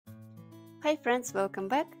Hi friends, welcome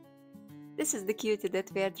back. This is the cutie that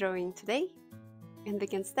we are drawing today, and we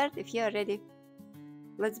can start if you are ready.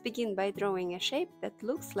 Let's begin by drawing a shape that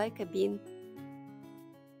looks like a bean.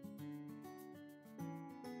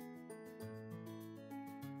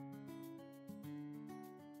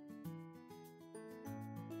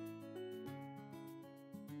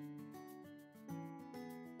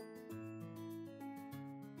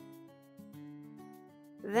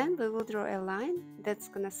 Then we will draw a line that's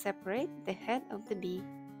gonna separate the head of the bee.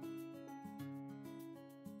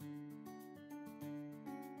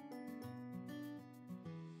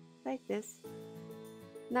 Like this.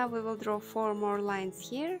 Now we will draw 4 more lines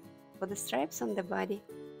here for the stripes on the body.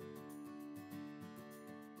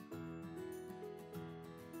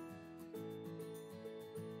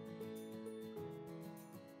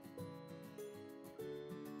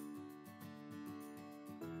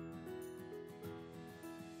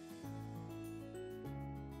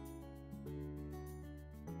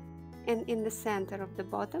 And in the center of the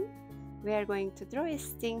bottom, we are going to draw a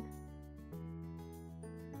sting.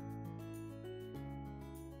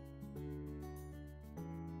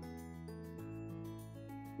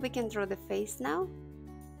 We can draw the face now,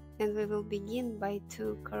 and we will begin by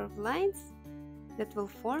 2 curved lines that will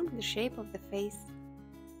form the shape of the face.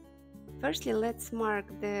 Firstly, let's mark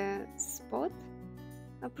the spot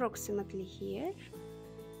approximately here,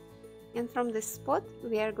 and from this spot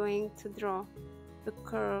we are going to draw the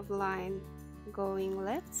curved line going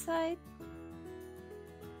left side,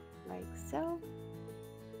 like so,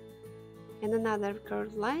 and another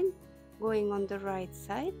curved line going on the right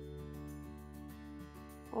side,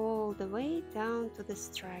 all the way down to the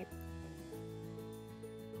stripe.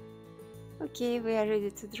 Okay, we are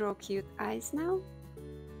ready to draw cute eyes now.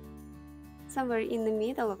 Somewhere in the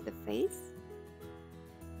middle of the face.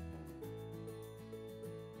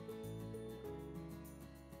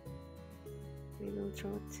 We will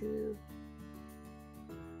draw 2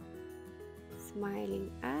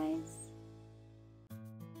 smiling eyes,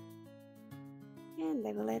 and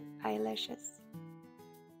I will add eyelashes.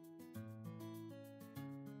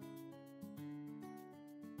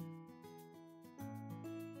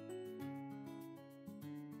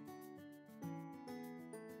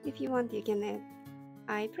 If you want, you can add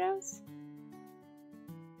eyebrows.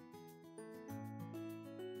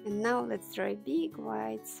 And now let's draw a big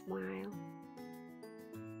wide smile.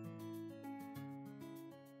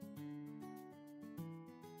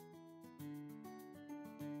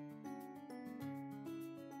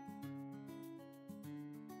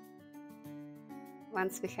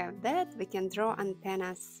 Once we have that, we can draw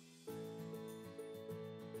antennas.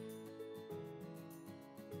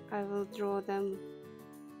 I will draw them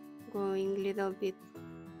going a little bit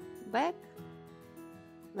back,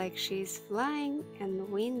 like she is flying and the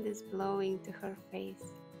wind is blowing to her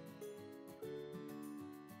face.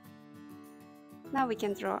 Now we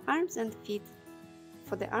can draw arms and feet.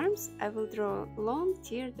 For the arms, I will draw long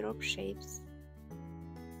teardrop shapes.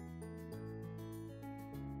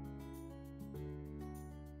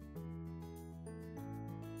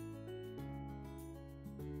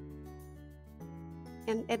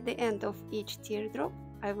 And at the end of each teardrop,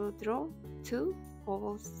 I will draw 2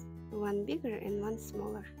 ovals, one bigger and one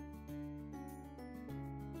smaller.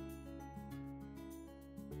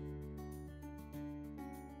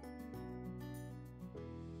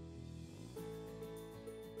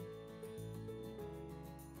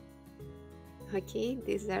 Okay,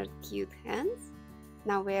 these are cute hands.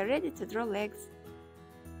 Now we are ready to draw legs.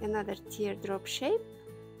 Another teardrop shape,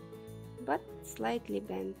 but slightly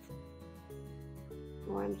bent.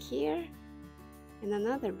 One here and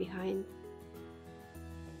another behind.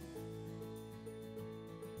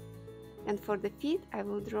 And for the feet, I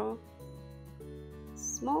will draw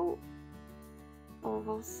small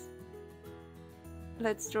ovals.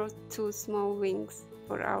 Let's draw 2 small wings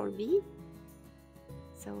for our bee,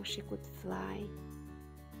 so she could fly.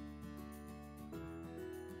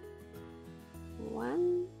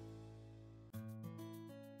 1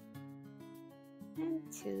 and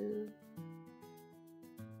 2.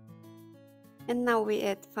 And now we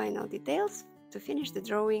add final details to finish the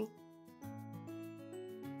drawing.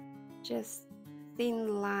 Just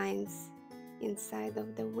thin lines inside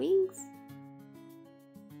of the wings.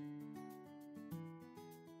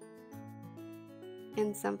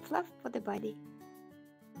 And some fluff for the body.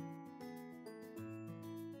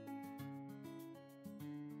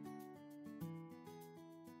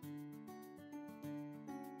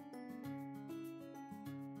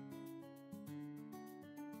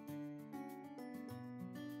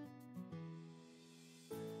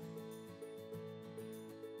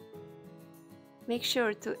 Make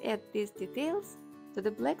sure to add these details to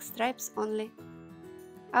the black stripes only.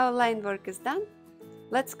 Our line work is done.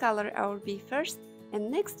 Let's color our bee first,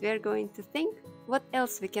 and next we are going to think what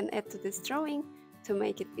else we can add to this drawing to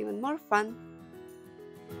make it even more fun.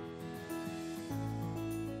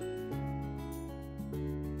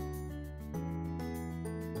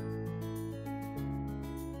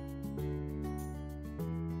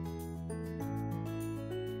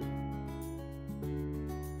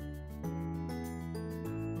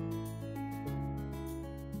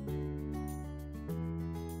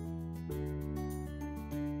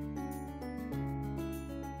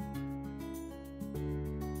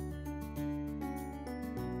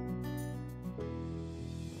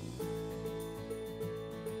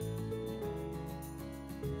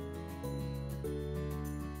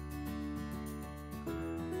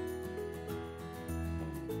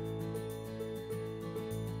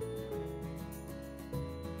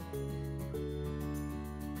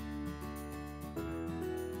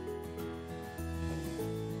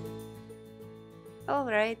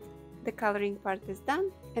 Alright, the coloring part is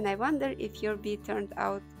done, and I wonder if your bee turned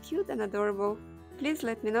out cute and adorable. Please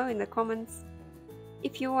let me know in the comments.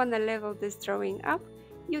 If you wanna level this drawing up,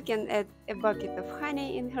 you can add a bucket of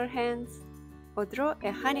honey in her hands or draw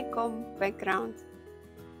a honeycomb background.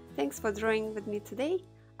 Thanks for drawing with me today.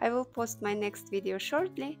 I will post my next video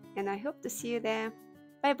shortly, and I hope to see you there.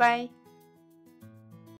 Bye bye!